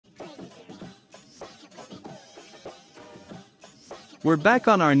We're back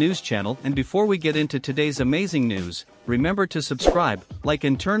on our news channel, and before we get into today's amazing news, remember to subscribe, like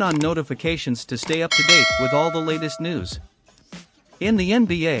and turn on notifications to stay up to date with all the latest news. In the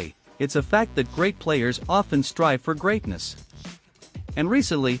NBA, it's a fact that great players often strive for greatness. And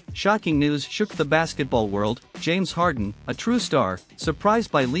recently, shocking news shook the basketball world. James Harden, a true star,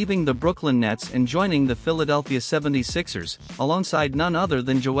 surprised by leaving the Brooklyn Nets and joining the Philadelphia 76ers, alongside none other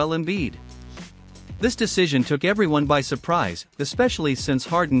than Joel Embiid. This decision took everyone by surprise, especially since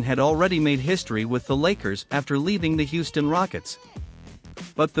Harden had already made history with the Lakers after leaving the Houston Rockets.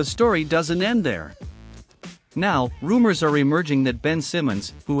 But the story doesn't end there. Now, rumors are emerging that Ben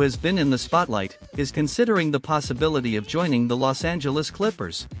Simmons, who has been in the spotlight, is considering the possibility of joining the Los Angeles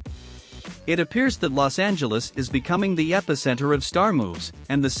Clippers. It appears that Los Angeles is becoming the epicenter of star moves,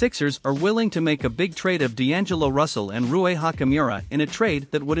 and the Sixers are willing to make a big trade of D'Angelo Russell and Rui Hachimura in a trade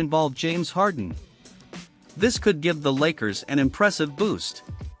that would involve James Harden. This could give the Lakers an impressive boost.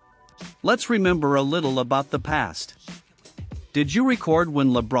 Let's remember a little about the past. Did you record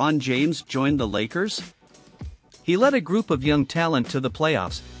when LeBron James joined the Lakers? He led a group of young talent to the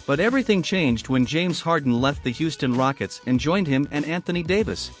playoffs, but everything changed when James Harden left the Houston Rockets and joined him and Anthony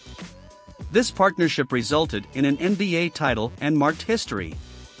Davis. This partnership resulted in an NBA title and marked history.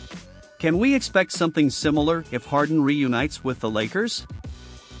 Can we expect something similar if Harden reunites with the Lakers?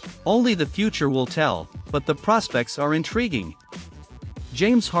 Only the future will tell, but the prospects are intriguing.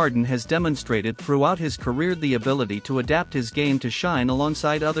 James Harden has demonstrated throughout his career the ability to adapt his game to shine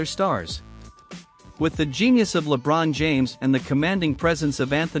alongside other stars. With the genius of LeBron James and the commanding presence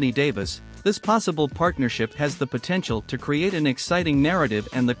of Anthony Davis, this possible partnership has the potential to create an exciting narrative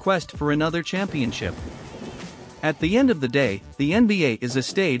and the quest for another championship. At the end of the day, the NBA is a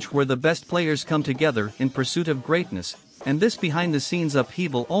stage where the best players come together in pursuit of greatness, and this behind-the-scenes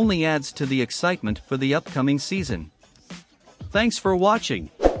upheaval only adds to the excitement for the upcoming season. Thanks for watching.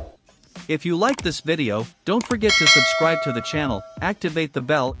 If you liked this video, don't forget to subscribe to the channel, activate the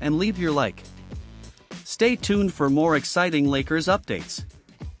bell and leave your like. Stay tuned for more exciting Lakers updates.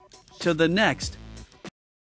 To the next